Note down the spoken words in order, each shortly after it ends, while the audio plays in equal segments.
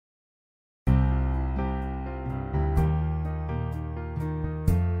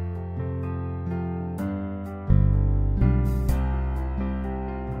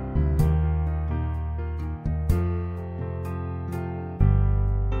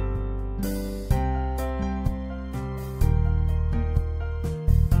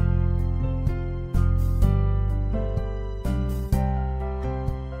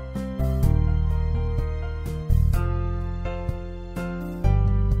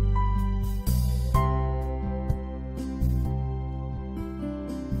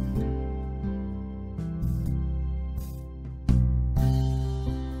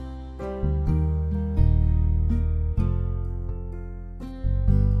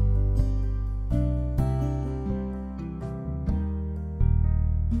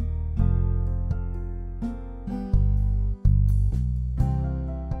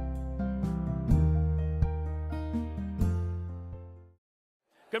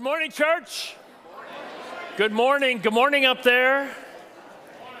Good morning, church. Good morning. Good morning up there.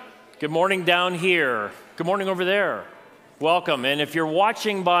 Good morning down here. Good morning over there. Welcome. And if you're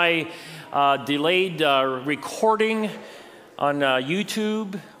watching by delayed recording on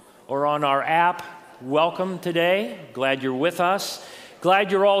YouTube or on our app, welcome today. Glad you're with us.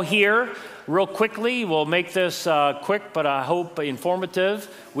 Glad you're all here. Real quickly, we'll make this quick, but I hope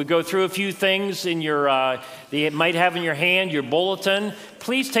informative. We go through a few things in your, that you might have in your hand, your bulletin.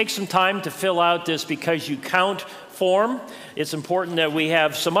 Please take some time to fill out this Because You Count form. It's important that we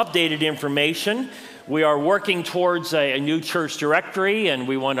have some updated information. We are working towards a new church directory, and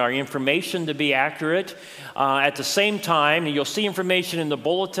we want our information to be accurate. At the same time, you'll see information in the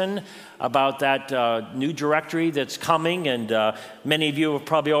bulletin about that new directory that's coming, and many of you have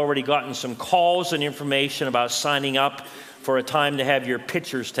probably already gotten some calls and information about signing up for a time to have your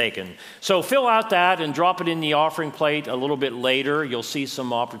pictures taken. So fill out that and drop it in the offering plate a little bit later. You'll see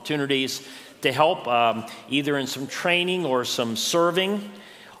some opportunities to help, either in some training or some serving.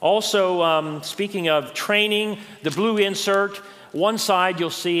 Also, speaking of training, the blue insert, one side you'll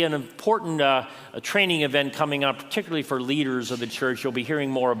see an important a training event coming up, particularly for leaders of the church. You'll be hearing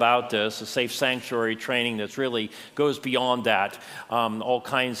more about this, a safe sanctuary training that really goes beyond that. All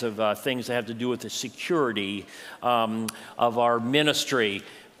kinds of things that have to do with the security of our ministry.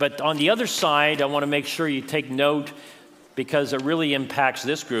 But on the other side, I want to make sure you take note because it really impacts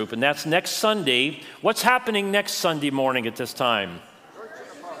this group, and that's next Sunday. What's happening next Sunday morning at this time?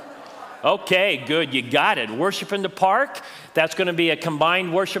 Okay, good, you got it. Worship in the Park. That's going to be a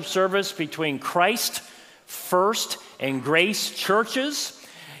combined worship service between Christ First and Grace churches.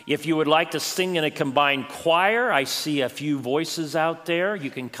 If you would like to sing in a combined choir, I see a few voices out there. You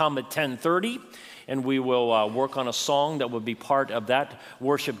can come at 10:30, and we will work on a song that will be part of that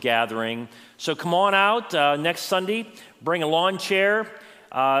worship gathering. So come on out next Sunday. Bring a lawn chair.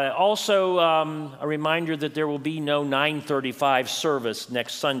 Also, a reminder that there will be no 9:35 service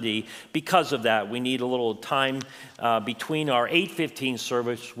next Sunday. Because of that, we need a little time between our 8:15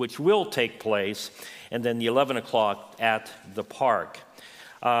 service, which will take place, and then the 11 o'clock at the park.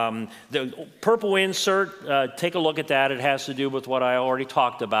 The purple insert, take a look at that. It has to do with what I already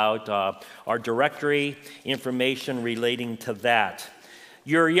talked about, our directory information relating to that.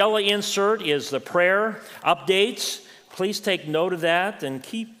 Your yellow insert is the prayer updates. Please take note of that and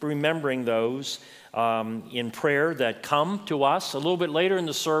keep remembering those in prayer that come to us. A little bit later in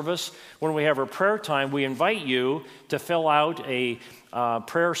the service, when we have our prayer time, we invite you to fill out a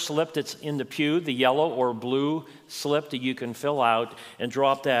prayer slip that's in the pew, the yellow or blue slip that you can fill out and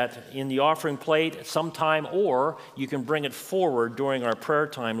drop that in the offering plate sometime, or you can bring it forward during our prayer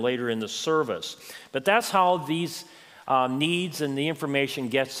time later in the service. But that's how these needs and the information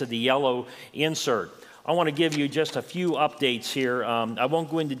gets to the yellow insert. I want to give you just a few updates here. I won't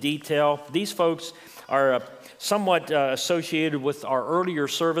go into detail. These folks are somewhat associated with our earlier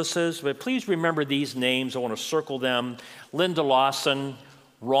services, but please remember these names. I want to circle them. Linda Lawson,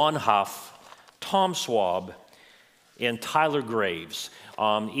 Ron Huff, Tom Swab, and Tyler Graves.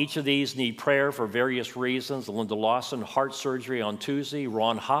 Each of these need prayer for various reasons. Linda Lawson, heart surgery on Tuesday.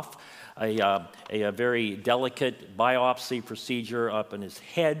 Ron Huff, a very delicate biopsy procedure up in his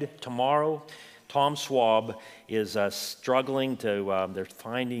head tomorrow. Tom Swab is struggling to,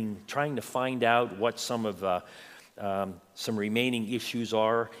 trying to find out what some remaining issues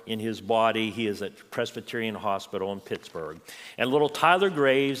are in his body. He is at Presbyterian Hospital in Pittsburgh. And little Tyler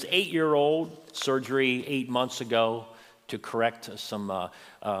Graves, 8-year-old, surgery 8 months ago to correct some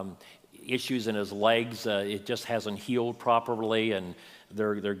issues in his legs. It just hasn't healed properly, and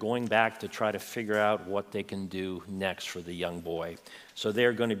they're going back to try to figure out what they can do next for the young boy. So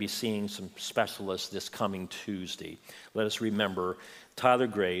they're going to be seeing some specialists this coming Tuesday. Let us remember Tyler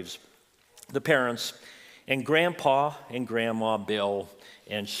Graves, the parents, and Grandpa and Grandma Bill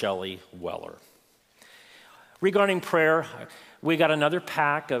and Shelley Weller. Regarding prayer, we got another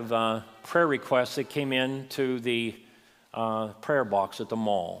pack of prayer requests that came in to the prayer box at the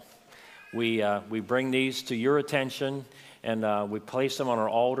mall. We bring these to your attention, and we place them on our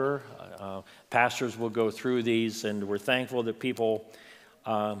altar. Pastors will go through these, and we're thankful that people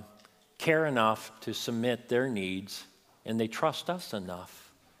care enough to submit their needs, and they trust us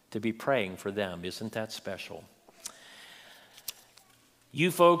enough to be praying for them. Isn't that special? You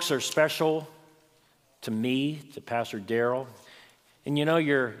folks are special to me, to Pastor Darrell, and you know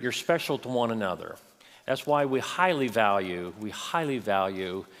you're special to one another. That's why we highly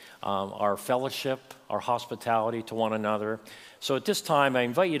value our fellowship, our hospitality to one another. So at this time, I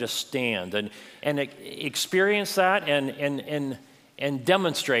invite you to stand and experience that and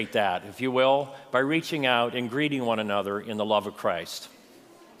demonstrate that, if you will, by reaching out and greeting one another in the love of Christ.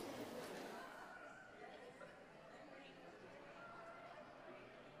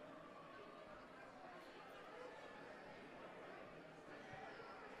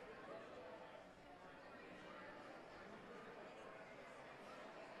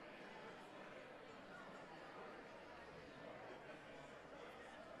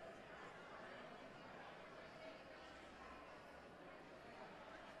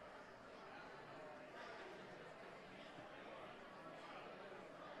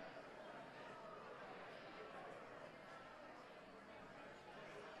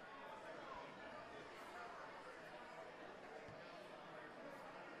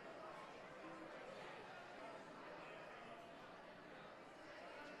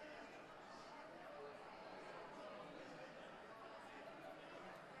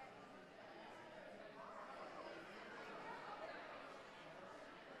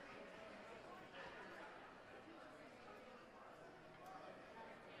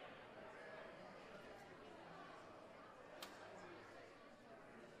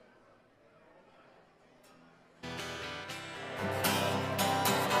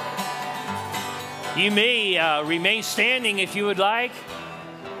 You may remain standing if you would like.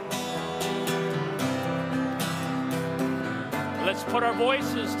 Let's put our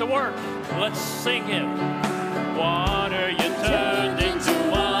voices to work. Let's sing it. Water you turned into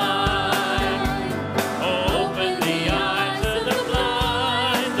wine. Open the eyes of the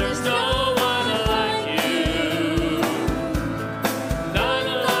blind. There's no one like you. None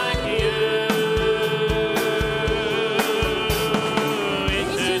like you.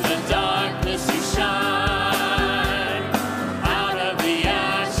 Into the darkness you shine. Out of the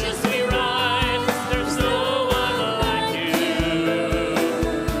ashes we rise. There's no one like you.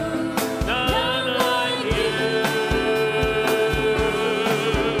 None like you.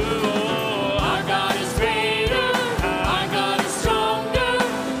 Our God is greater, our God is stronger.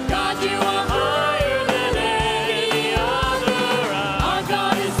 God, you are higher than any other. Our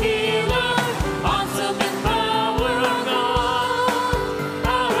God is healer, awesome in power. Our God,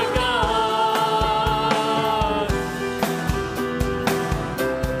 our God.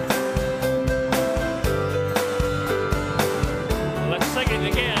 Let's sing it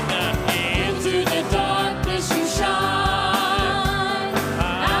again. Into the darkness you shine.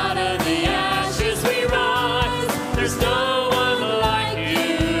 Out of the ashes we rise. There's no one like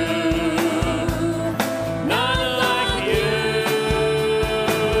you. None like you.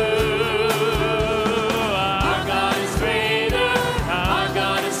 Our God is greater. Our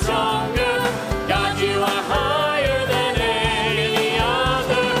God is stronger. God, you are higher than any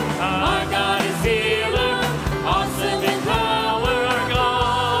other. Our God is healer. Awesome in power. Our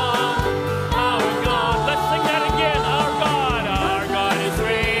God. Our God. Let's sing that again. Our God. Our God is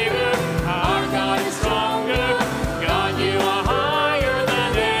greater. Our God is stronger. God, you are higher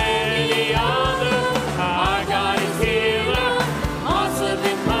than any other. Our God is healer. Awesome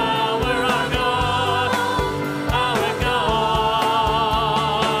in power. Our God. Our God.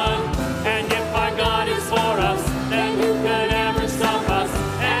 And if our God is for us, then who could ever stop us?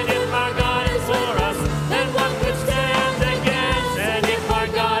 And if our God is for us, then what could stand against? And if our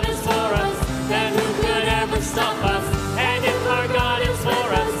God is for us, then who could ever stop us? And if our God is for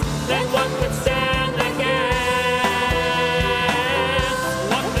us, then what could stand against?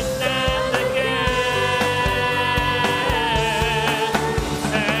 What could stand against?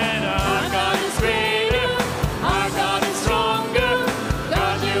 And our God is greater, our God is stronger.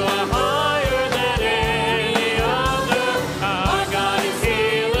 God, you are higher than any other. Our God is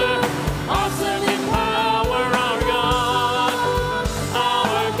healer, awesome in power. Our God,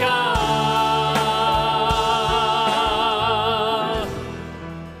 our God.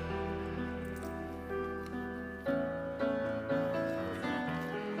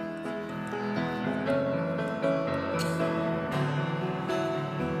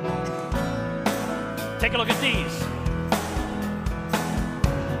 Take a look at these.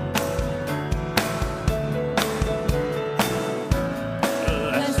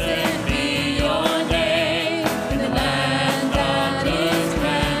 Blessed be your name in the land that is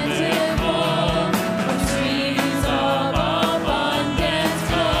plentiful, from streams of abundance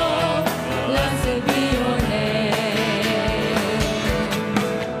flow. Blessed be your name.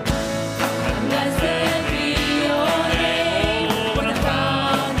 Blessed be your name when I'm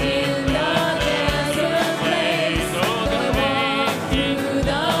found in the desert place.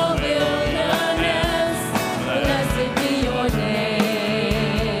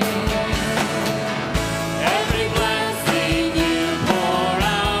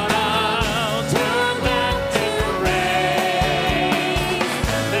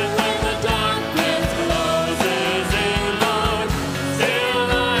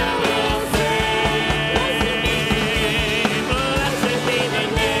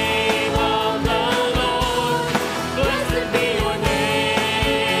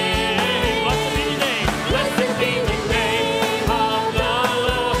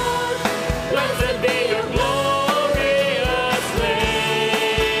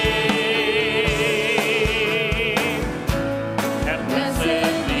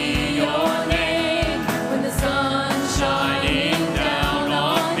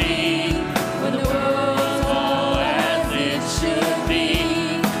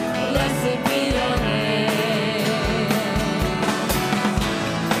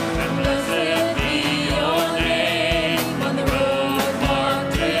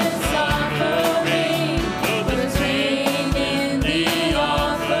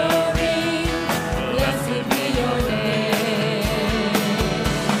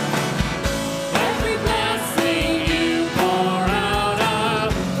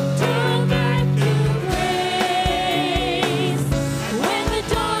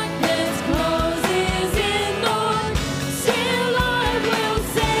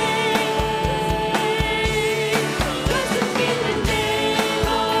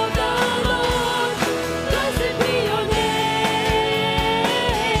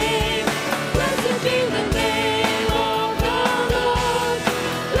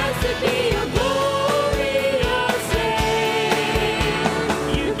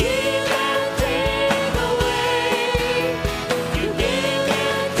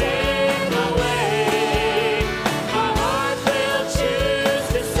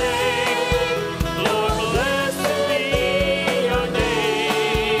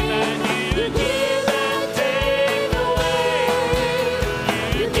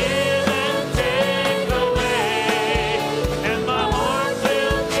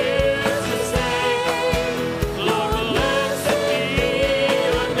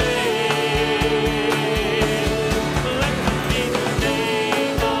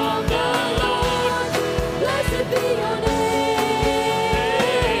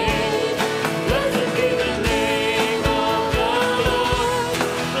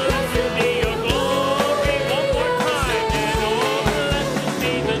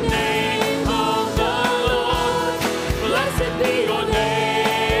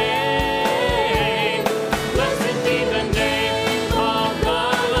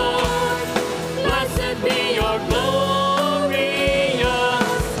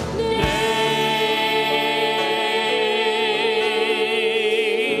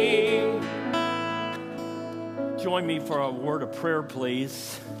 of prayer,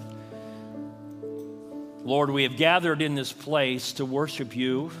 please. Lord, we have gathered in this place to worship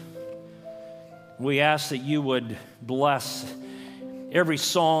you. We ask that you would bless every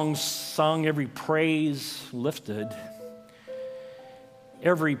song sung, every praise lifted,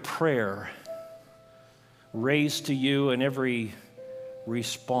 every prayer raised to you, and every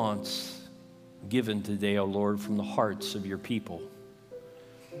response given today, O Lord, from the hearts of your people.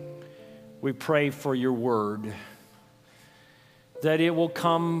 We pray for your word, that it will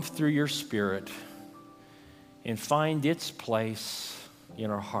come through your Spirit and find its place in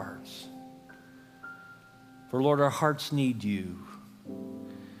our hearts. For Lord, our hearts need you.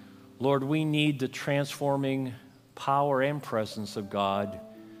 Lord, we need the transforming power and presence of God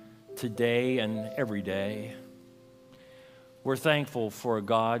today and every day. We're thankful for a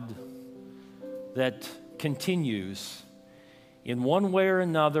God that continues in one way or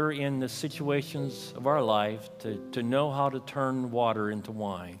another in the situations of our life to know how to turn water into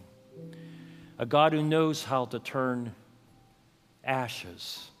wine. A God who knows how to turn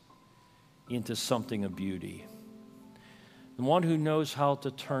ashes into something of beauty. And one who knows how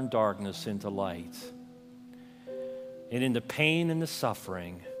to turn darkness into light. And in the pain and the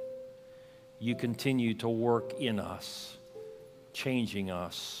suffering, you continue to work in us, changing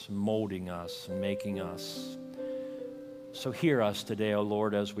us, molding us, and making us. So hear us today, O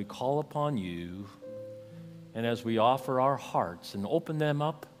Lord, as we call upon you and as we offer our hearts and open them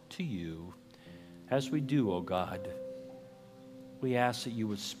up to you. As we do, O God, we ask that you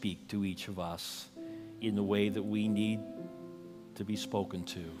would speak to each of us in the way that we need to be spoken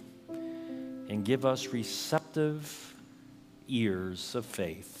to, and give us receptive ears of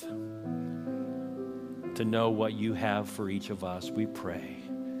faith to know what you have for each of us, we pray.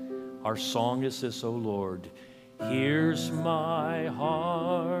 Our song is this, O Lord: here's my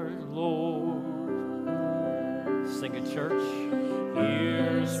heart, Lord. Sing it, church.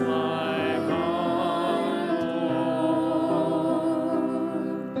 Here's my heart, Lord.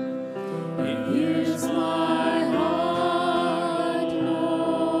 Here's my heart,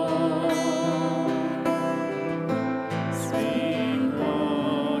 Lord. Sing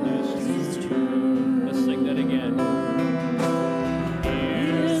what is true. Let's sing that again.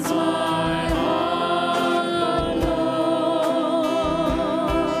 Here's my heart, Lord.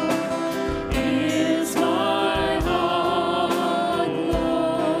 Here's my heart,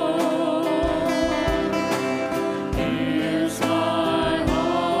 Lord.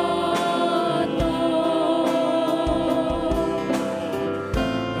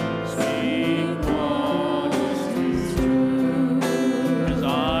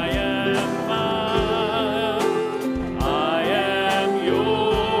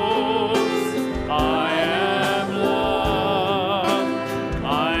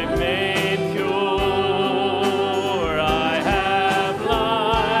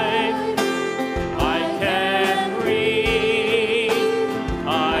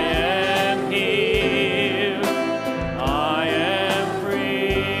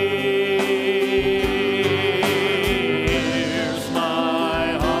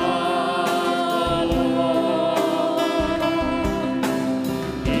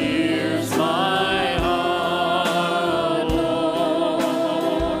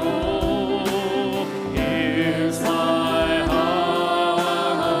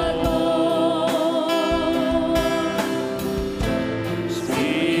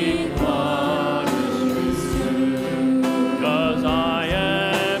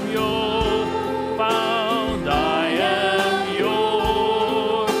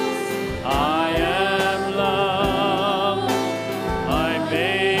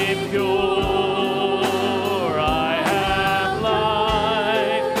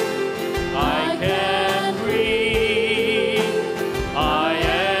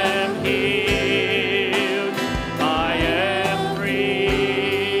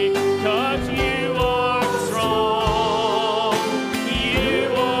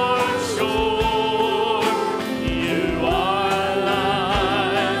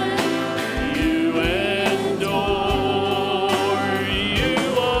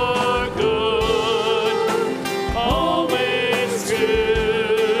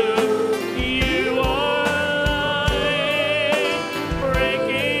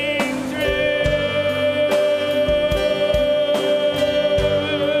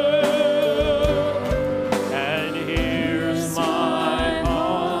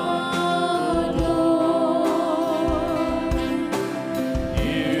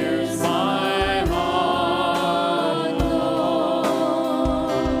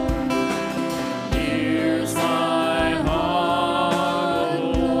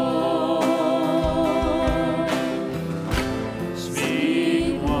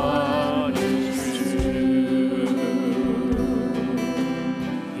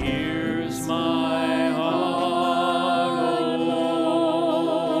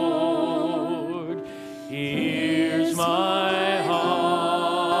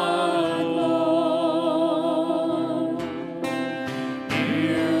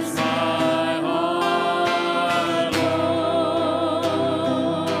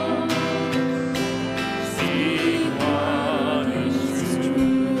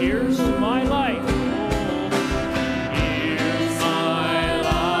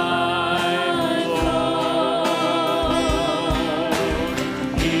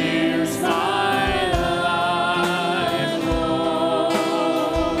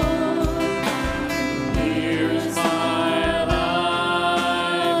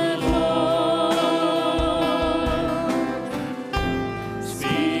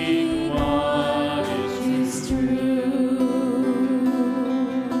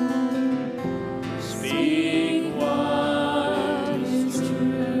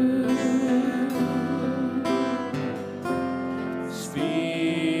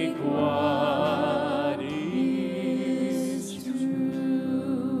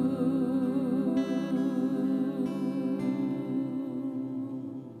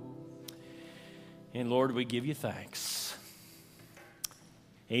 Lord, we give you thanks.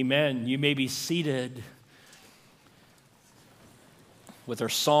 Amen. You may be seated. With our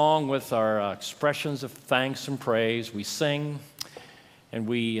song, with our expressions of thanks and praise, we sing, and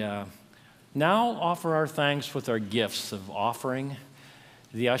we now offer our thanks with our gifts of offering.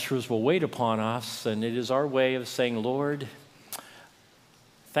 The ushers will wait upon us, and it is our way of saying, Lord,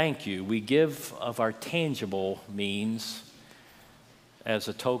 thank you. We give of our tangible means as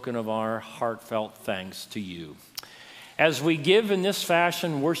a token of our heartfelt thanks to you. As we give in this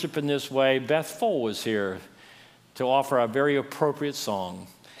fashion, worship in this way, Beth Full is here to offer a very appropriate song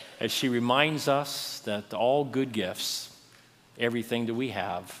as she reminds us that all good gifts, everything that we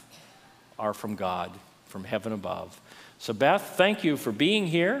have, are from God, from heaven above. So Beth, thank you for being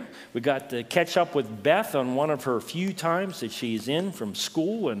here. We got to catch up with Beth on one of her few times that she's in from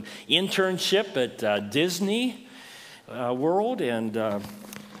school and internship at Disney World. And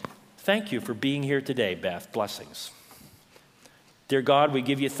thank you for being here today, Beth. Blessings. Dear God, we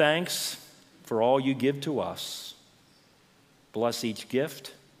give you thanks for all you give to us. Bless each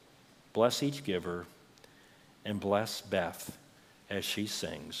gift, bless each giver, and bless Beth as she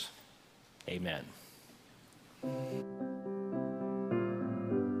sings. Amen.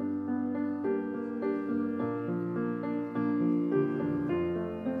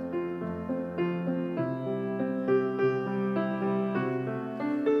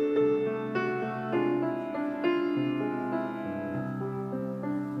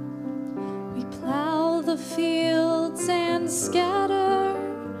 We plow the fields and scatter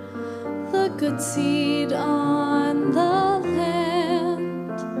the good seed on the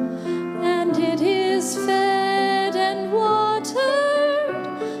land, and it is fed and watered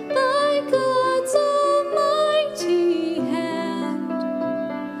by God's almighty hand.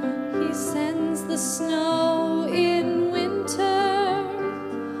 He sends the snow in winter,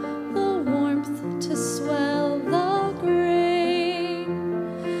 the warmth to swell the grain,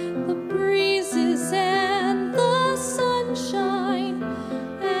 the breezes and the sunshine,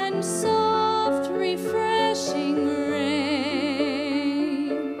 and soft refreshing rain.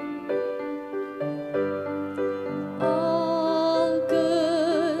 All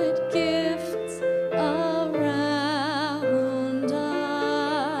good gifts around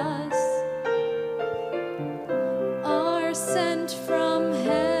us are sent from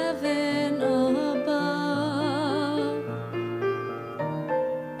heaven above.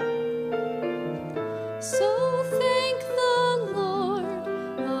 So thank the Lord,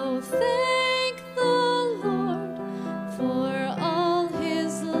 oh thank the Lord for all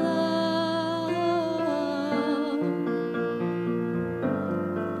his love.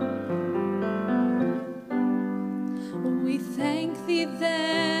 We thank thee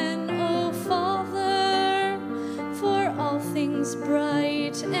then, O Father, for all things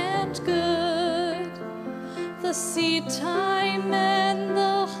bright and good, the seed time and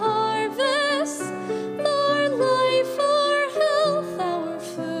the harvest, our life, our health, our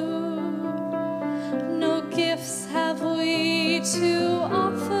food. No gifts have we to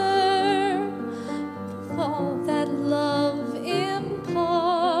offer, all that love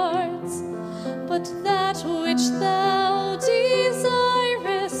imparts, but that which thou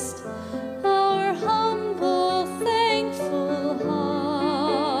desirest, our humble, thankful hearts.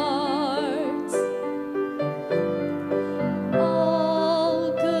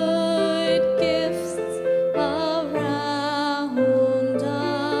 All good gifts around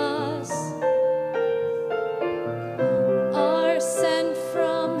us are sent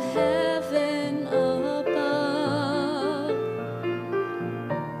from heaven above.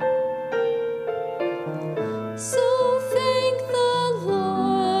 So thank the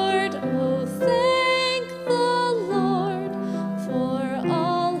Lord, oh thank the Lord for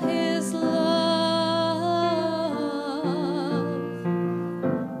all his love.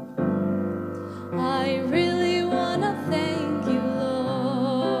 I really want to thank you,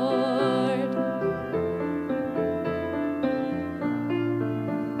 Lord.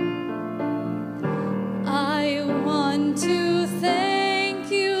 I want to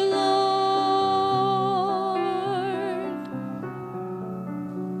thank you, Lord.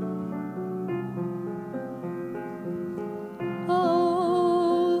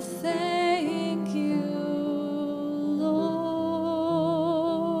 Oh, thank you, Lord.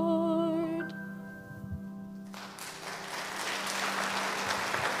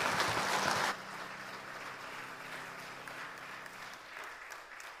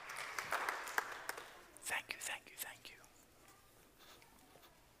 Thank you, thank you, thank you.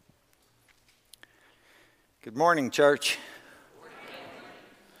 Good morning, church.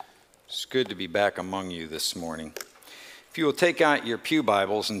 It's good to be back among you this morning. If you will take out your pew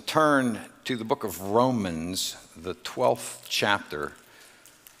Bibles and turn to the book of Romans, the 12th chapter,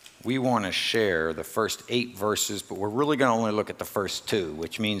 we want to share the first 8 verses, but we're really going to only look at the first 2,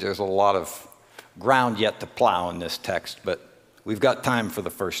 which means there's a lot of ground yet to plow in this text, but we've got time for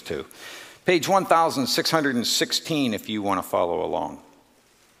the first 2. Page 1616 if you want to follow along.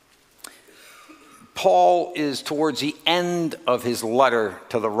 Paul is towards the end of his letter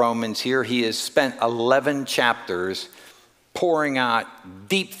to the Romans here. He has spent 11 chapters pouring out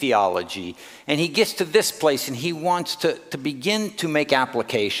deep theology, and he gets to this place and he wants to begin to make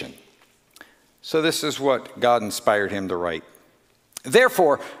application. So this is what God inspired him to write.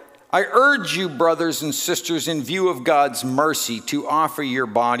 Therefore, I urge you, brothers and sisters, in view of God's mercy, to offer your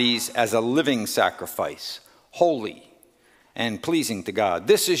bodies as a living sacrifice, holy and pleasing to God.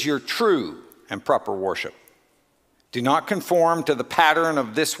 This is your true and proper worship. Do not conform to the pattern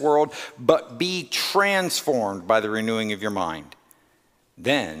of this world, but be transformed by the renewing of your mind.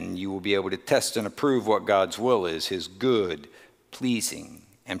 Then you will be able to test and approve what God's will is, his good, pleasing,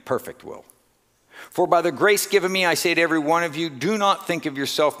 and perfect will. For by the grace given me, I say to every one of you, do not think of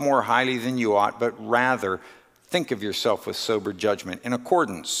yourself more highly than you ought, but rather think of yourself with sober judgment, in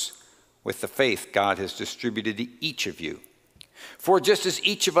accordance with the faith God has distributed to each of you. For just as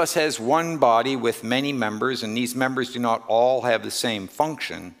each of us has one body with many members, and these members do not all have the same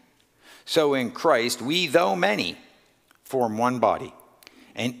function, so in Christ we, though many, form one body,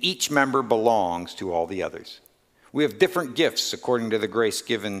 and each member belongs to all the others. We have different gifts according to the grace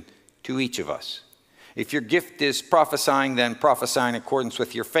given to each of us. If your gift is prophesying, then prophesy in accordance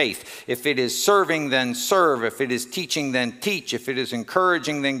with your faith. If it is serving, then serve. If it is teaching, then teach. If it is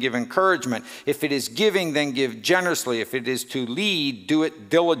encouraging, then give encouragement. If it is giving, then give generously. If it is to lead, do it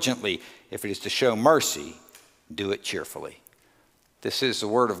diligently. If it is to show mercy, do it cheerfully. This is the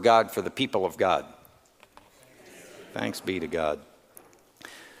word of God for the people of God. Thanks be to God.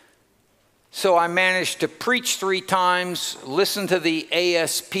 So I managed to preach 3 times, listen to the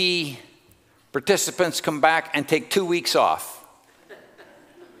ASP participants, come back and take 2 weeks off.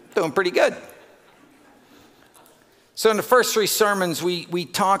 Doing pretty good. So in the first 3 sermons, we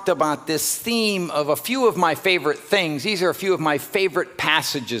talked about this theme of a few of my favorite things. These are a few of my favorite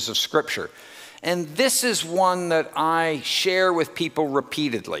passages of Scripture. And this is one that I share with people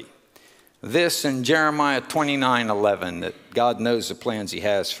repeatedly. This and Jeremiah 29:11, that God knows the plans he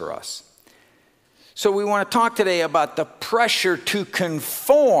has for us. So we want to talk today about the pressure to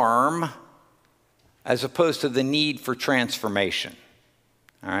conform as opposed to the need for transformation.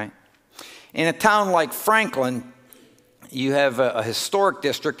 All right? In a town like Franklin, you have a historic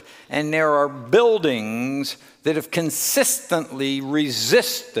district, and there are buildings that have consistently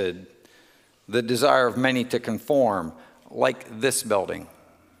resisted the desire of many to conform, like this building.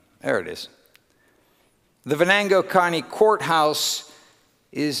 There it is. The Venango County Courthouse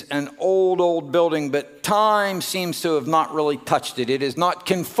is an old building, but time seems to have not really touched it. It has not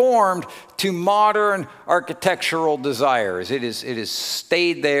conformed to modern architectural desires. It has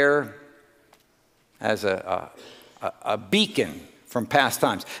stayed there as a beacon from past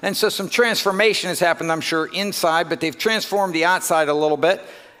times. And so some transformation has happened, I'm sure, inside, but they've transformed the outside a little bit,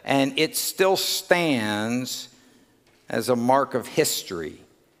 and it still stands as a mark of history,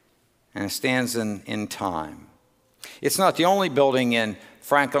 and it stands in time. It's not the only building in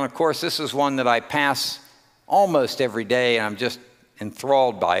Franklin. Of course, this is one that I pass almost every day, and I'm just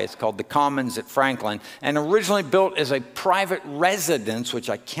enthralled by it. It's called the Commons at Franklin, and originally built as a private residence, which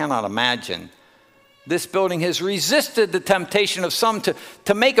I cannot imagine. This building has resisted the temptation of some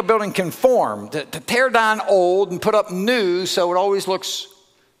to make a building conform, to tear down old and put up new so it always looks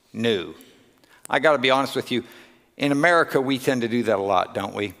new. I got to be honest with you, in America we tend to do that a lot,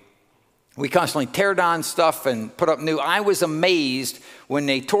 don't we? We constantly tear down stuff and put up new. I was amazed when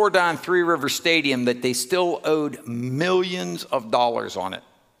they tore down Three River Stadium that they still owed millions of dollars on it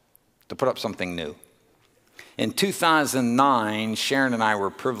to put up something new. In 2009, Sharon and I were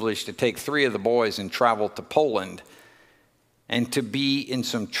privileged to take 3 of the boys and travel to Poland and to be in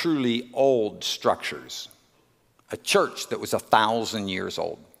some truly old structures. A church that was 1,000 years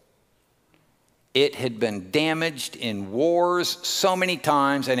old. It had been damaged in wars so many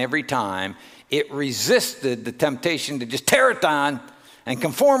times, and every time it resisted the temptation to just tear it down and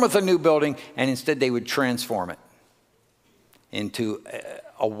conform with a new building, and instead they would transform it into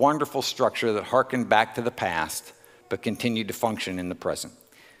a wonderful structure that harkened back to the past but continued to function in the present.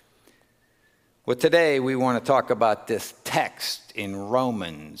 Well, today we want to talk about this text in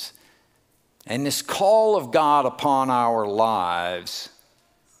Romans and this call of God upon our lives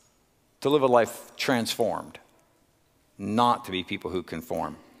to live a life transformed, not to be people who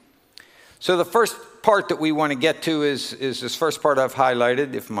conform. So the first part that we want to get to is this first part I've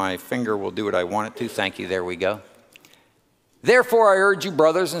highlighted. If my finger will do what I want it to. Thank you. There we go. Therefore, I urge you,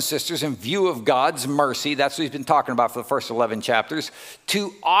 brothers and sisters, in view of God's mercy, that's what he's been talking about for the first 11 chapters,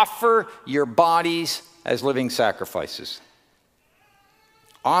 to offer your bodies as living sacrifices.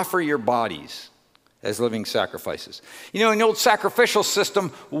 Offer your bodies as living sacrifices. You know, in the old sacrificial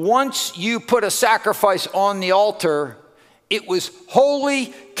system, once you put a sacrifice on the altar, it was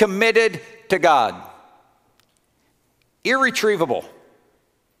wholly committed to God. Irretrievable.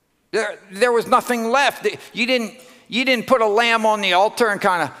 There was nothing left. You didn't put a lamb on the altar and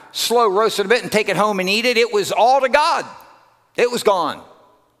kind of slow roast it a bit and take it home and eat it. It was all to God. It was gone.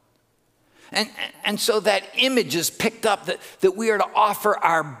 And so that image is picked up that we are to offer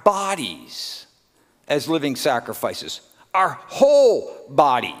our bodies as living sacrifices. Our whole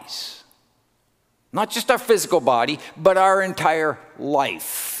bodies. Not just our physical body, but our entire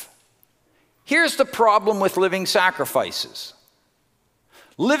life. Here's the problem with living sacrifices.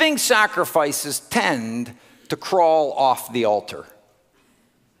 Living sacrifices tend to crawl off the altar.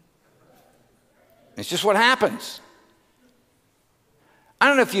 It's just what happens. I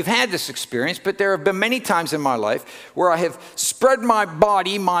don't know if you've had this experience, but there have been many times in my life where I have spread my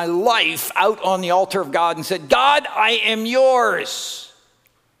body, my life out on the altar of God and said, God, I am yours.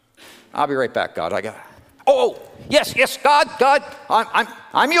 I'll be right back, God. Yes, God,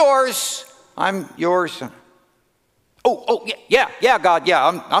 I'm yours. I'm yours. Yeah, God,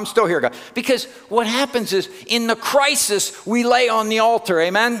 yeah, I'm still here, God. Because what happens is, in the crisis, we lay on the altar,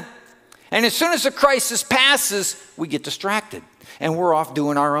 amen? And as soon as the crisis passes, we get distracted, and we're off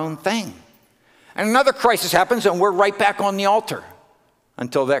doing our own thing. And another crisis happens, and we're right back on the altar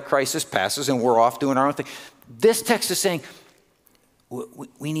until that crisis passes, and we're off doing our own thing. This text is saying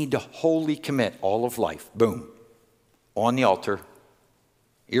we need to wholly commit all of life, boom, on the altar,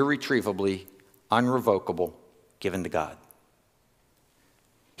 irretrievably, unrevocable, given to God.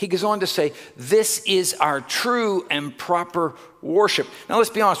 He goes on to say, this is our true and proper worship. Now let's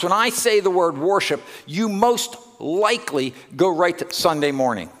be honest, when I say the word worship, you most likely go right to Sunday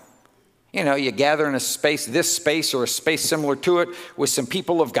morning. You know, you gather in a space, this space or a space similar to it, with some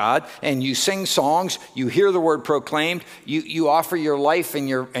people of God, and you sing songs, you hear the word proclaimed, you offer your life and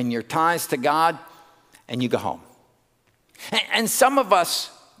your tithes to God, and you go home. And some of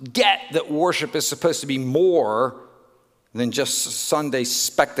us get that worship is supposed to be more than just a Sunday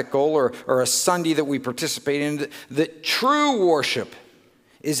spectacle or a Sunday that we participate in. That true worship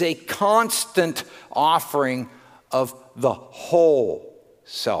is a constant offering of the whole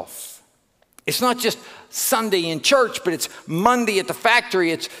self. It's not just Sunday in church, but it's Monday at the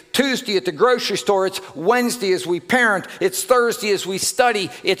factory, it's Tuesday at the grocery store, it's Wednesday as we parent, it's Thursday as we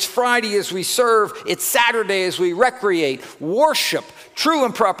study, it's Friday as we serve, it's Saturday as we recreate. Worship, true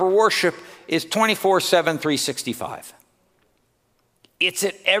and proper worship, is 24/7, 365. It's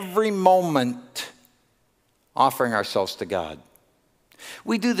at every moment offering ourselves to God.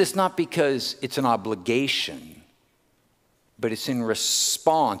 We do this not because it's an obligation, but it's in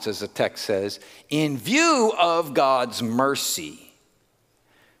response, as the text says, in view of God's mercy.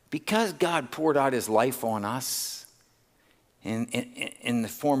 Because God poured out his life on us in the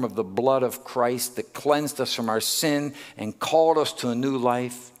form of the blood of Christ that cleansed us from our sin and called us to a new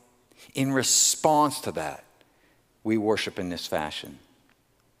life, in response to that, we worship in this fashion.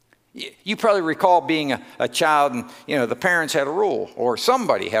 You probably recall being a child and, you know, the parents had a rule, or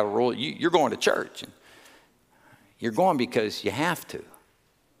somebody had a rule, you're going to church. You're going because you have to.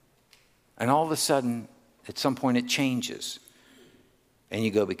 And all of a sudden, at some point it changes. And you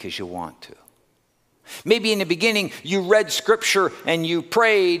go because you want to. Maybe in the beginning, you read scripture and you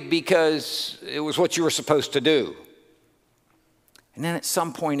prayed because it was what you were supposed to do. And then at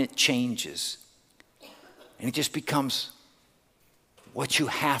some point it changes. And it just becomes what you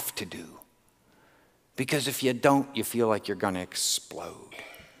have to do. Because if you don't, you feel like you're going to explode.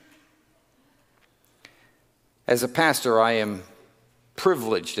 As a pastor, I am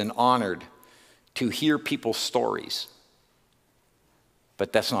privileged and honored to hear people's stories.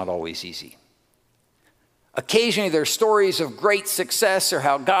 But that's not always easy. Occasionally, they're stories of great success or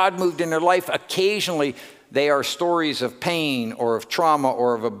how God moved in their life. Occasionally, they are stories of pain or of trauma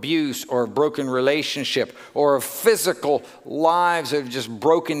or of abuse or of broken relationship or of physical lives that have just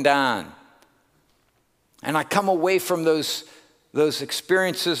broken down. And I come away from those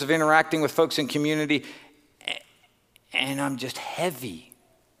experiences of interacting with folks in community, and I'm just heavy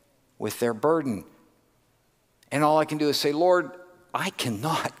with their burden. And all I can do is say, Lord, I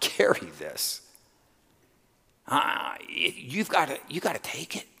cannot carry this. You got to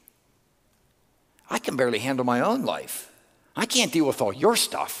take it. I can barely handle my own life. I can't deal with all your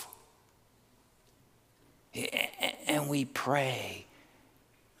stuff. And we pray.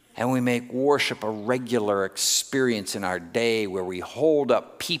 And we make worship a regular experience in our day where we hold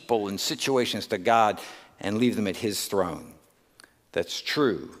up people and situations to God and leave them at his throne. That's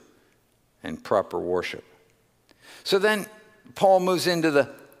true and proper worship. So then Paul moves into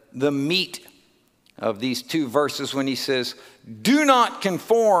the meat of these two verses when he says, do not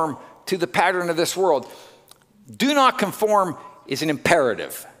conform to the pattern of this world. Do not conform is an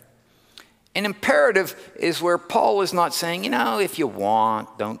imperative. An imperative is where Paul is not saying, if you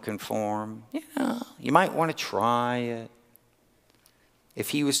want, don't conform. You might want to try it. If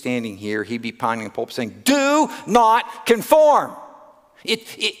he was standing here, he'd be pounding the pulpit saying, do not conform.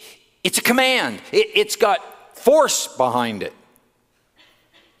 It's a command. It's got force behind it.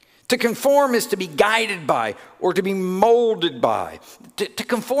 To conform is to be guided by or to be molded by. To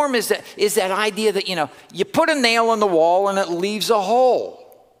conform is that idea that, you put a nail in the wall and it leaves a hole.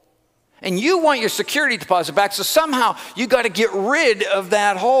 And you want your security deposit back, so somehow you got to get rid of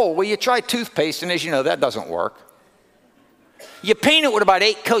that hole. Well, you try toothpaste, and as you know, that doesn't work. You paint it with about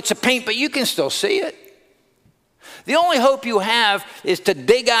 8 coats of paint, but you can still see it. The only hope you have is to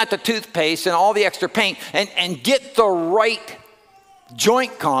dig out the toothpaste and all the extra paint and get the right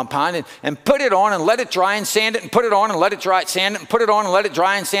joint compound and put it on and let it dry and sand it and put it on and let it dry, sand it and put it on and let it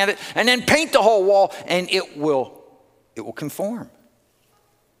dry and sand it and then paint the whole wall, and it will conform.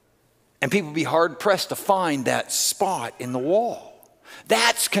 And people will be hard-pressed to find that spot in the wall.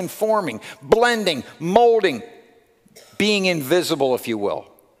 That's conforming, blending, molding, being invisible, if you will,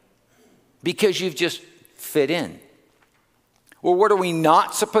 because you've just fit in. Well, what are we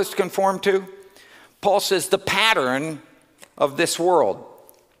not supposed to conform to? Paul says the pattern of this world.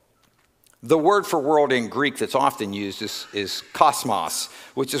 The word for world in Greek that's often used is kosmos,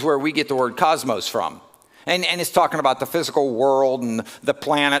 which is where we get the word cosmos from. And it's talking about the physical world and the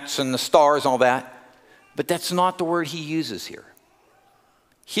planets and the stars and all that. But that's not the word he uses here.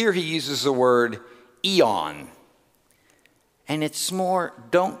 Here he uses the word eon. And it's more,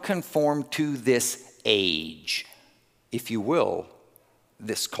 don't conform to this age, if you will,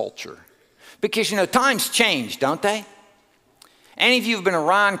 this culture. Because, times change, don't they? Any of you who've been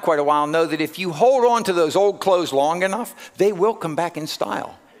around quite a while know that if you hold on to those old clothes long enough, they will come back in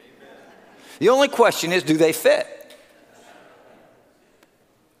style. The only question is, do they fit?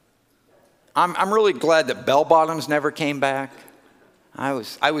 I'm really glad that bell bottoms never came back. I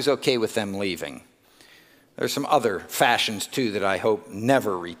was okay with them leaving. There's some other fashions too that I hope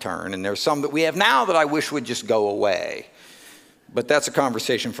never return, and there's some that we have now that I wish would just go away. But that's a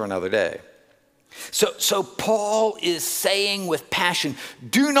conversation for another day. So Paul is saying with passion,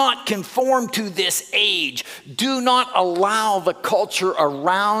 do not conform to this age. Do not allow the culture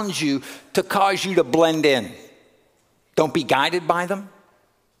around you to cause you to blend in. Don't be guided by them.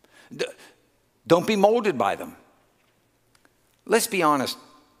 Don't be molded by them. Let's be honest.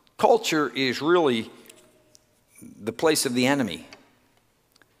 Culture is really the place of the enemy.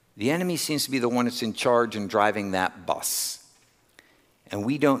 The enemy seems to be the one that's in charge and driving that bus. And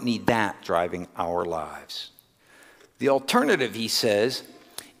we don't need that driving our lives. The alternative, he says,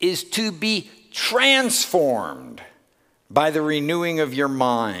 is to be transformed by the renewing of your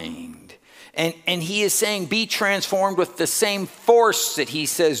mind. And he is saying be transformed with the same force that he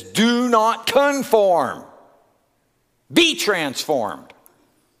says do not conform. Be transformed.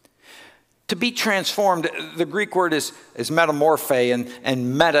 To be transformed, the Greek word is metamorphe,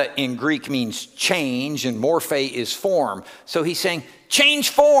 and meta in Greek means change, and morphe is form. So he's saying, change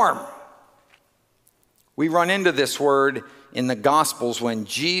form. We run into this word in the Gospels when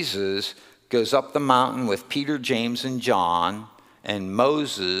Jesus goes up the mountain with Peter, James, and John, and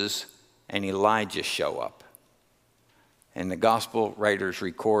Moses and Elijah show up. And the Gospel writers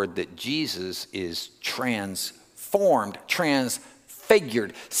record that Jesus is transformed,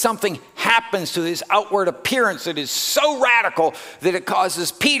 transfigured. Something happens to his outward appearance that is so radical that it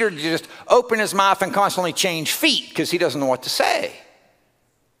causes Peter to just open his mouth and constantly change feet because he doesn't know what to say.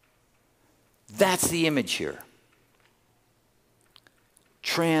 That's the image here.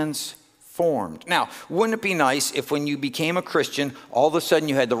 Transformed. Now, wouldn't it be nice if when you became a Christian, all of a sudden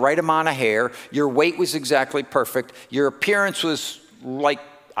you had the right amount of hair, your weight was exactly perfect, your appearance was like,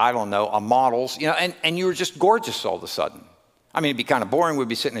 I don't know, a model's, and you were just gorgeous all of a sudden. I mean, it'd be kind of boring. We'd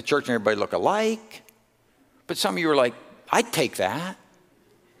be sitting in church and everybody look alike. But some of you were like, I'd take that.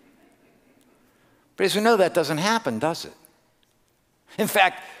 But as we know, that doesn't happen, does it? In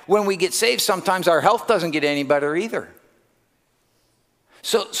fact, when we get saved, sometimes our health doesn't get any better either.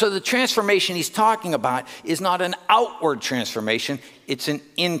 So the transformation he's talking about is not an outward transformation. It's an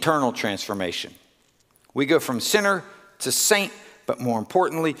internal transformation. We go from sinner to saint, but more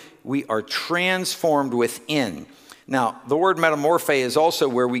importantly, we are transformed within. Now, the word metamorphe is also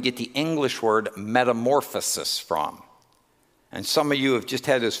where we get the English word metamorphosis from. And some of you have just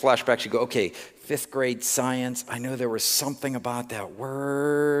had those flashbacks. You go, okay, 5th grade science, I know there was something about that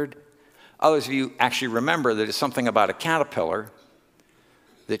word. Others of you actually remember that it's something about a caterpillar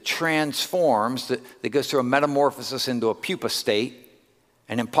that transforms, that goes through a metamorphosis into a pupa state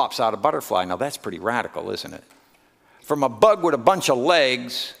and then pops out a butterfly. Now that's pretty radical, isn't it? From a bug with a bunch of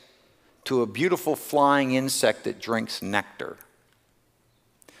legs to a beautiful flying insect that drinks nectar.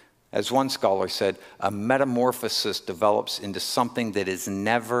 As one scholar said, a metamorphosis develops into something that has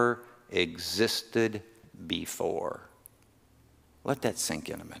never existed before. Let that sink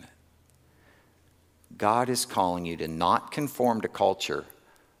in a minute. God is calling you to not conform to culture,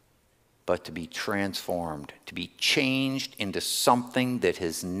 but to be transformed, to be changed into something that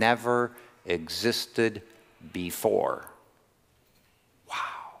has never existed before. Wow.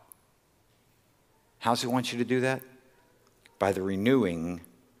 How does he want you to do that? By the renewing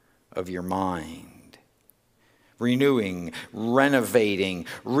of your mind. Renewing, renovating,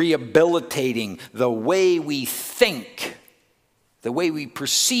 rehabilitating the way we think, the way we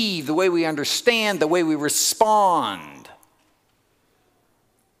perceive, the way we understand, the way we respond.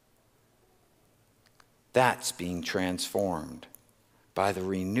 That's being transformed by the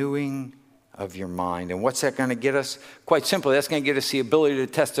renewing of your mind. And what's that going to get us? Quite simply, that's going to get us the ability to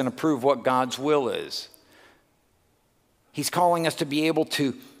test and approve what God's will is. He's calling us to be able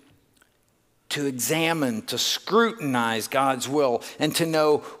to examine, to scrutinize God's will, and to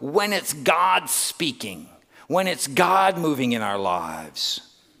know when it's God speaking, when it's God moving in our lives,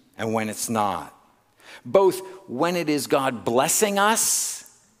 and when it's not. Both when it is God blessing us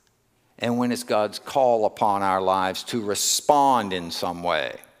and when it's God's call upon our lives to respond in some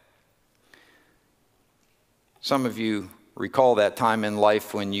way. Some of you recall that time in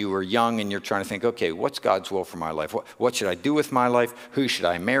life when you were young and you're trying to think, okay, what's God's will for my life? What should I do with my life? Who should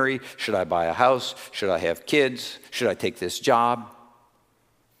I marry? Should I buy a house? Should I have kids? Should I take this job?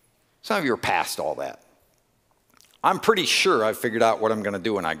 Some of you are past all that. I'm pretty sure I've figured out what I'm going to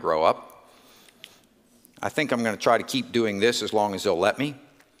do when I grow up. I think I'm going to try to keep doing this as long as they'll let me.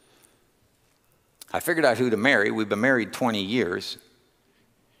 I figured out who to marry. We've been married 20 years.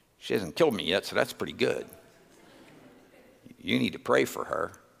 She hasn't killed me yet, so that's pretty good. You need to pray for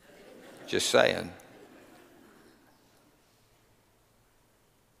her. Just saying.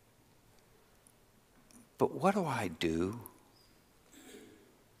 But what do I do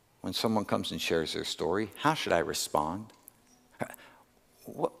when someone comes and shares their story? How should I respond?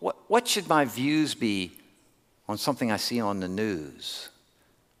 What should my views be on something I see on the news?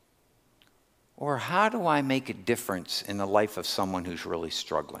 Or how do I make a difference in the life of someone who's really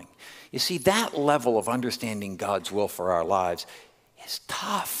struggling? You see, that level of understanding God's will for our lives is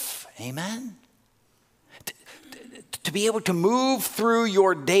tough. Amen? To be able to move through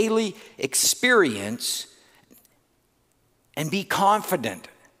your daily experience and be confident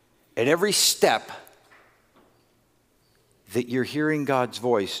at every step that you're hearing God's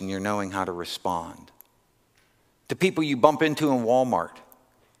voice and you're knowing how to respond. To people you bump into in Walmart.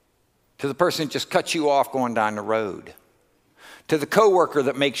 To the person that just cuts you off going down the road. To the coworker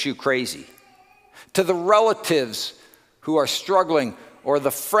that makes you crazy. To the relatives who are struggling, or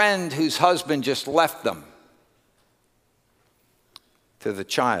the friend whose husband just left them. To the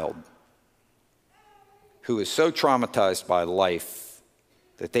child who is so traumatized by life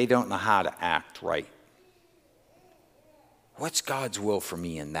that they don't know how to act right. What's God's will for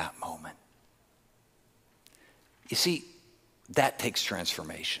me in that moment? You see, that takes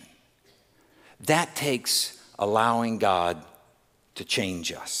transformation. That takes allowing God to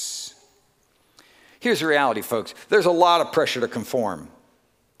change us. Here's the reality, folks. There's a lot of pressure to conform.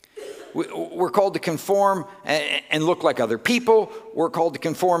 We're called to conform and look like other people. We're called to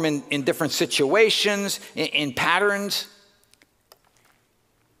conform in different situations, in patterns.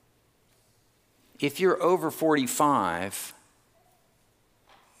 If you're over 45,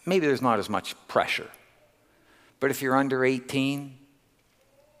 maybe there's not as much pressure. But if you're under 18,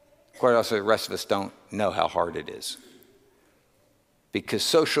 quite honestly, the rest of us don't know how hard it is. Because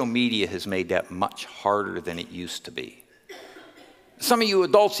social media has made that much harder than it used to be. Some of you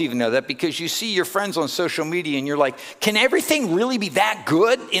adults even know that because you see your friends on social media and you're like, can everything really be that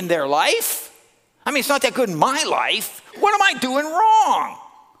good in their life? I mean, it's not that good in my life. What am I doing wrong?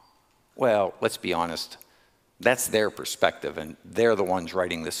 Well, let's be honest. That's their perspective, and they're the ones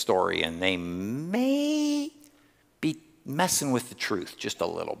writing the story, and they may be messing with the truth just a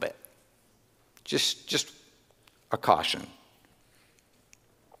little bit. Just a caution.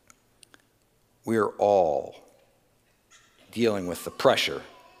 We are all dealing with the pressure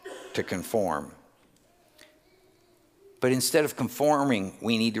to conform. But instead of conforming,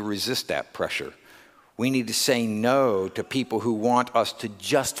 we need to resist that pressure. We need to say no to people who want us to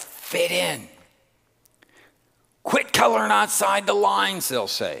just fit in. Quit coloring outside the lines, they'll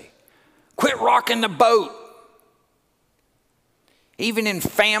say. Quit rocking the boat. Even in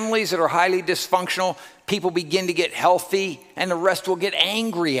families that are highly dysfunctional, people begin to get healthy and the rest will get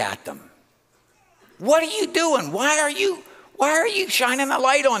angry at them. What are you doing? Why are you shining a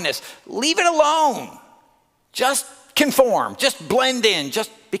light on this? Leave it alone. Just conform, just blend in,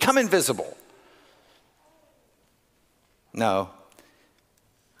 just become invisible. No,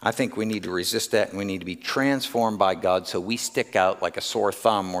 I think we need to resist that and we need to be transformed by God so we stick out like a sore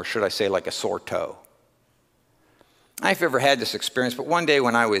thumb, or should I say like a sore toe. I don't know if you've ever had this experience, but one day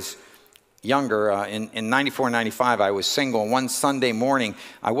when I was younger, in 94, 95, I was single, and one Sunday morning,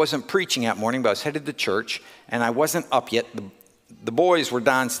 I wasn't preaching that morning, but I was headed to church, and I wasn't up yet. The boys were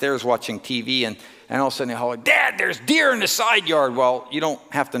downstairs watching TV, and all of a sudden they hollered, "Dad, there's deer in the side yard." Well, you don't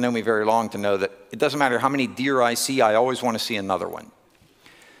have to know me very long to know that it doesn't matter how many deer I see, I always want to see another one.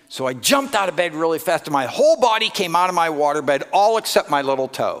 So I jumped out of bed really fast, and my whole body came out of my waterbed, all except my little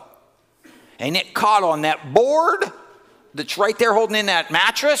toe. And it caught on that board that's right there holding in that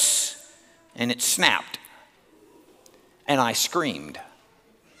mattress, and it snapped. And I screamed.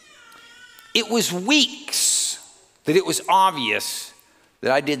 It was weeks that it was obvious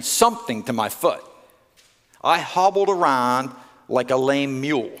that I did something to my foot. I hobbled around like a lame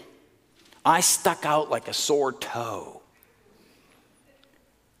mule. I stuck out like a sore toe.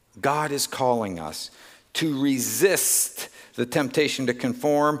 God is calling us to resist the temptation to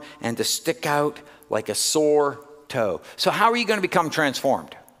conform and to stick out like a sore toe. So how are you going to become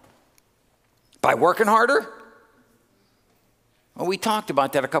transformed? By working harder? Well, we talked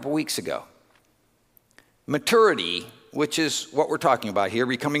about that a couple weeks ago. Maturity, which is what we're talking about here,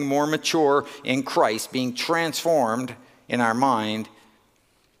 becoming more mature in Christ, being transformed in our mind,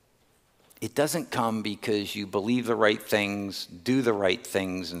 it doesn't come because you believe the right things, do the right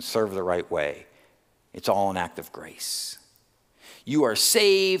things, and serve the right way. It's all an act of grace. You are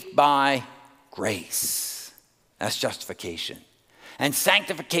saved by grace. That's justification. And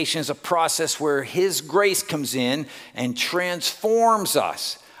sanctification is a process where His grace comes in and transforms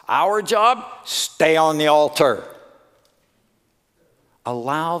us. Our job, stay on the altar.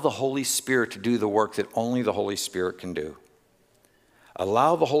 Allow the Holy Spirit to do the work that only the Holy Spirit can do.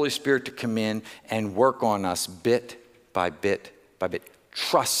 Allow the Holy Spirit to come in and work on us bit by bit by bit.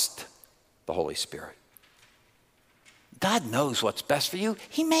 Trust the Holy Spirit. God knows what's best for you.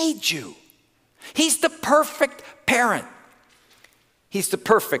 He made you. He's the perfect parent. He's the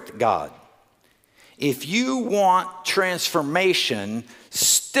perfect God. If you want transformation,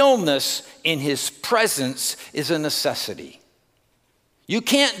 stillness in His presence is a necessity. You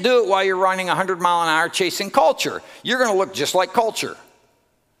can't do it while you're running 100 mile an hour chasing culture. You're going to look just like culture.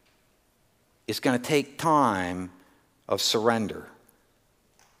 It's going to take time of surrender,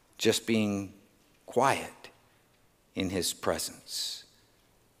 just being quiet in His presence,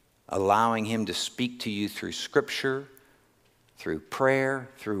 allowing Him to speak to you through Scripture, through prayer,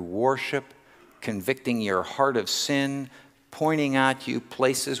 through worship, convicting your heart of sin, pointing out you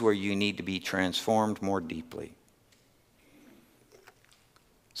places where you need to be transformed more deeply.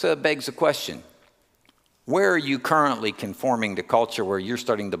 So it begs the question, where are you currently conforming to culture where you're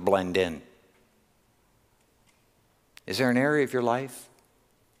starting to blend in? Is there an area of your life?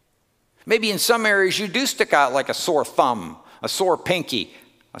 Maybe in some areas you do stick out like a sore thumb, a sore pinky,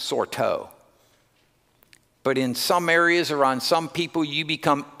 a sore toe. But in some areas or on some people, you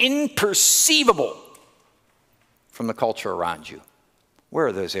become imperceivable from the culture around you. Where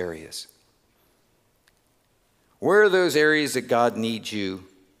are those areas? Where are those areas that God needs you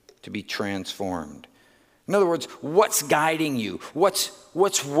to be transformed? In other words, what's guiding you?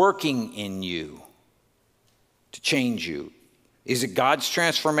 What's working in you to change you? Is it God's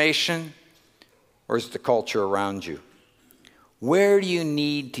transformation or is it the culture around you? Where do you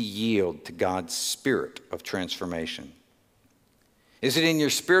need to yield to God's spirit of transformation? Is it in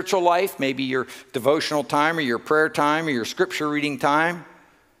your spiritual life, maybe your devotional time or your prayer time or your scripture reading time?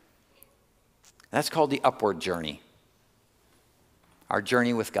 That's called the upward journey, our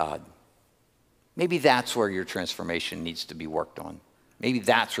journey with God. Maybe that's where your transformation needs to be worked on. Maybe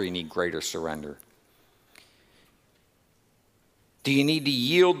that's where you need greater surrender. Do you need to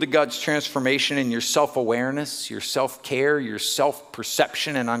yield to God's transformation in your self-awareness, your self-care, your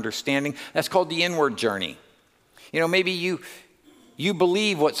self-perception and understanding? That's called the inward journey. You know, maybe you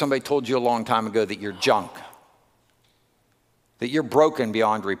believe what somebody told you a long time ago, that you're junk, that you're broken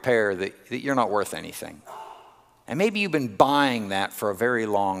beyond repair, that you're not worth anything. And maybe you've been buying that for a very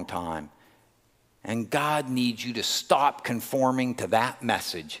long time. And God needs you to stop conforming to that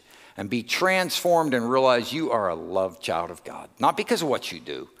message and be transformed and realize you are a loved child of God. Not because of what you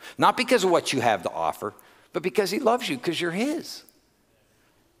do, not because of what you have to offer, but because he loves you, because you're his.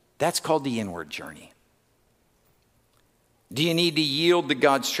 That's called the inward journey. Do you need to yield to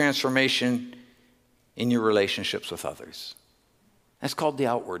God's transformation in your relationships with others? That's called the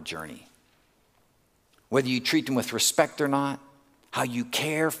outward journey. Whether you treat them with respect or not, how you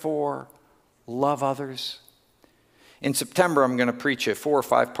care for, love others. In September, I'm going to preach a 4 or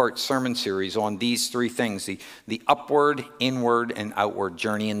 5 part sermon series on these 3 things, the upward, inward, and outward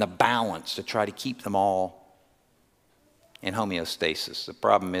journey, and the balance to try to keep them all in homeostasis. The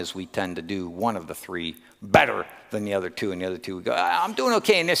problem is we tend to do one of the 3 better than the other 2, and the other 2 we go, I'm doing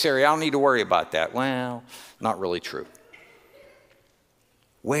okay in this area, I don't need to worry about that. Well, not really true.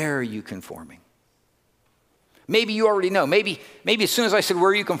 Where are you conforming? Maybe you already know. Maybe as soon as I said,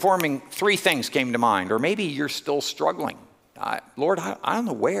 where are you conforming, 3 things came to mind. Or maybe you're still struggling. Lord, I don't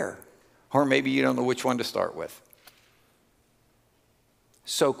know where. Or maybe you don't know which one to start with.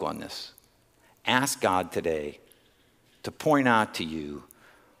 Soak on this. Ask God today to point out to you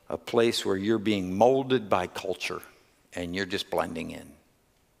a place where you're being molded by culture and you're just blending in.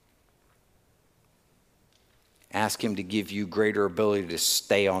 Ask him to give you greater ability to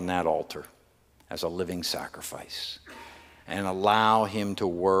stay on that altar as a living sacrifice, and allow him to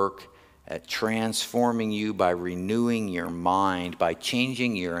work at transforming you by renewing your mind, by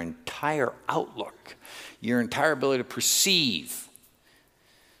changing your entire outlook, your entire ability to perceive,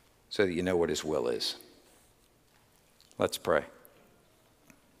 so that you know what his will is. Let's pray.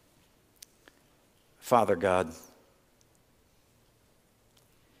 Father God,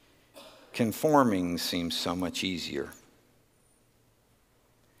 conforming seems so much easier.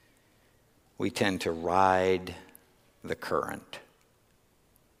 We tend to ride the current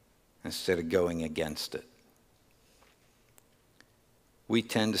instead of going against it. We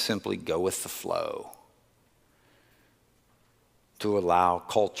tend to simply go with the flow, to allow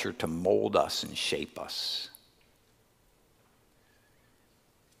culture to mold us and shape us.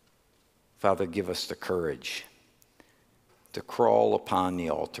 Father, give us the courage to crawl upon the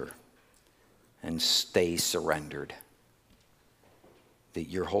altar and stay surrendered, that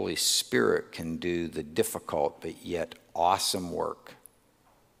your Holy Spirit can do the difficult but yet awesome work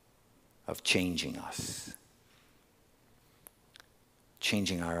of changing us,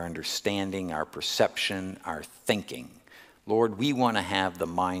 changing our understanding, our perception, our thinking. Lord, we want to have the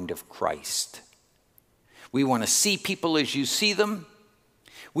mind of Christ. We want to see people as you see them.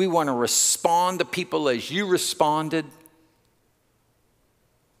 We want to respond to people as you responded.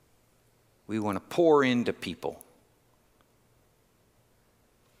 We want to pour into people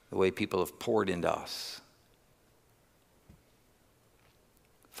the way people have poured into us.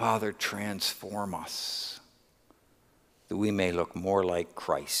 Father, transform us that we may look more like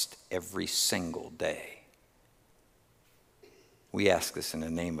Christ every single day. We ask this in the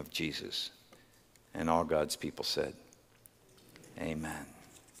name of Jesus. And all God's people said, amen.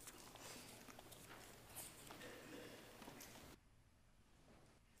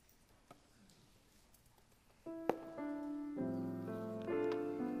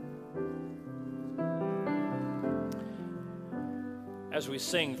 As we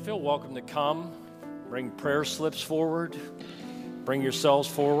sing, feel welcome to come. Bring prayer slips forward. Bring yourselves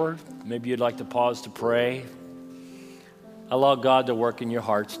forward. Maybe you'd like to pause to pray. Allow God to work in your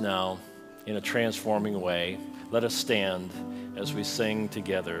hearts now in a transforming way. Let us stand as we sing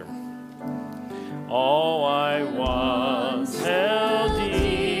together. All I once held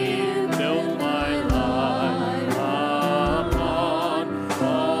dear, built my life upon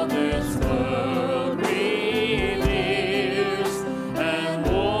all this world reveals and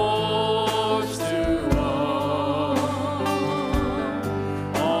wars to own.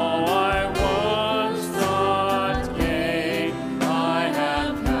 All I once thought gain, I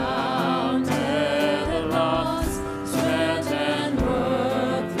have counted loss, spent and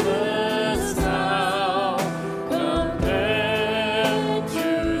worthless now, compared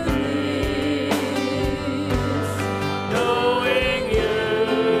to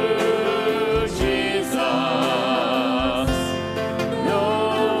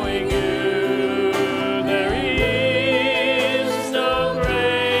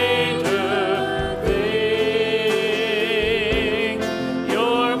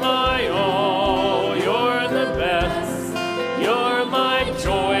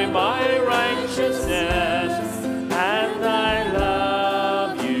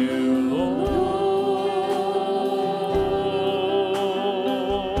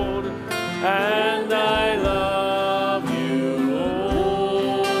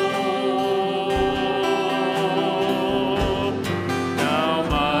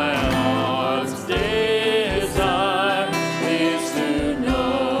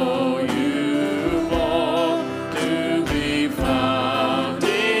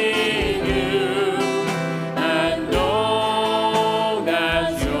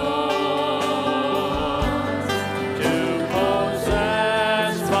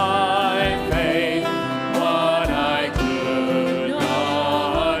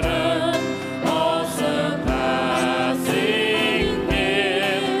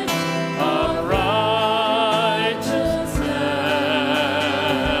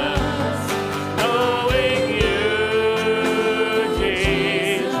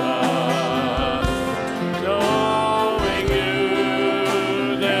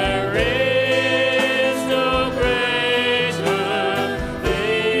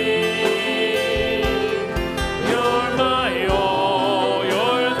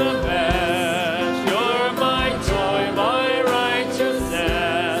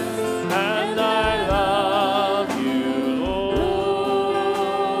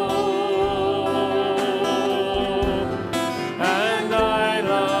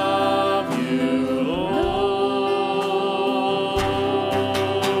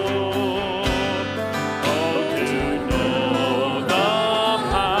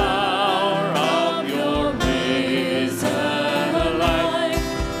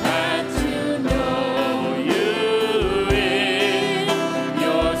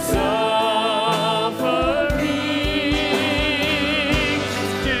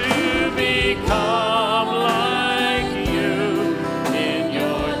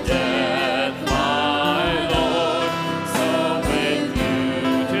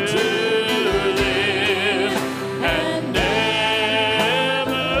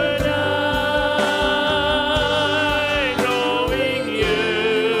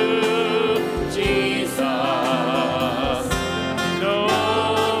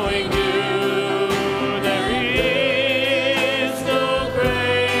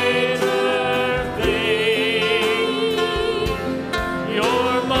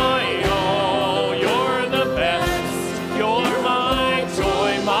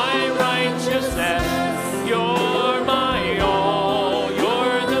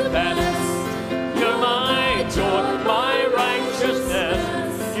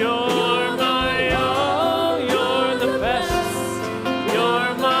You're my all, you're the best.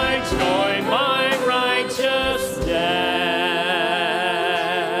 You're my joy, my righteousness.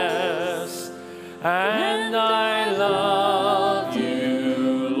 And I love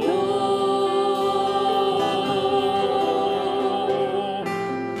you, Lord.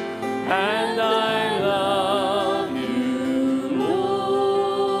 And I love you, Lord.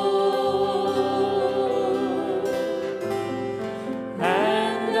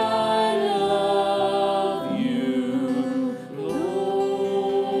 And I love you, Lord.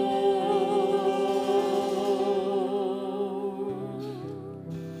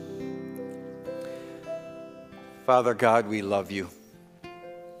 Father God, we love you.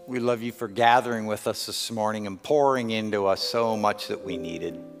 We love you for gathering with us this morning and pouring into us so much that we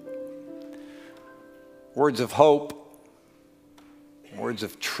needed. Words of hope, words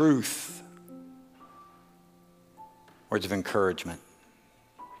of truth, words of encouragement.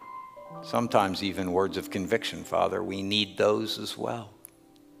 Sometimes even words of conviction, Father. We need those as well.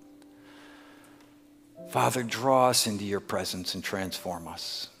 Father, draw us into your presence and transform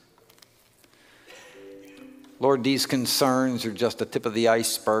us. Lord, these concerns are just the tip of the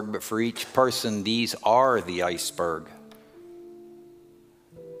iceberg, but for each person, these are the iceberg.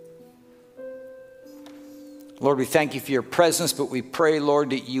 Lord, we thank you for your presence, but we pray,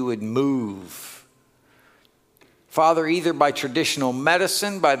 Lord, that you would move. Father, either by traditional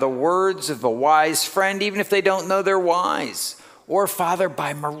medicine, by the words of a wise friend, even if they don't know they're wise, or, Father,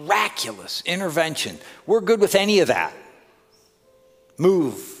 by miraculous intervention. We're good with any of that.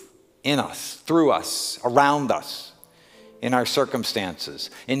 Move in us, through us, around us, in our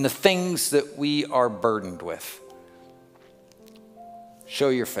circumstances, in the things that we are burdened with. Show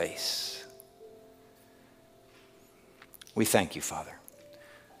your face. We thank you, Father.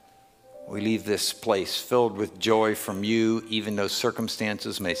 We leave this place filled with joy from you, even though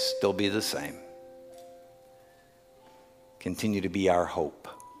circumstances may still be the same. Continue to be our hope.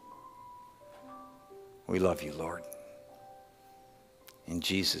 We love you, Lord. In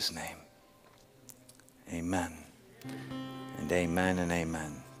Jesus' name, amen and amen and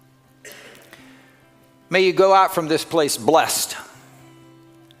amen. May you go out from this place blessed,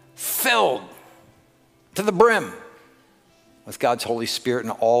 filled to the brim with God's Holy Spirit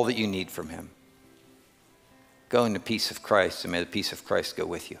and all that you need from him. Go in the peace of Christ, and may the peace of Christ go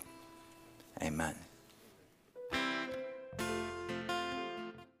with you. Amen.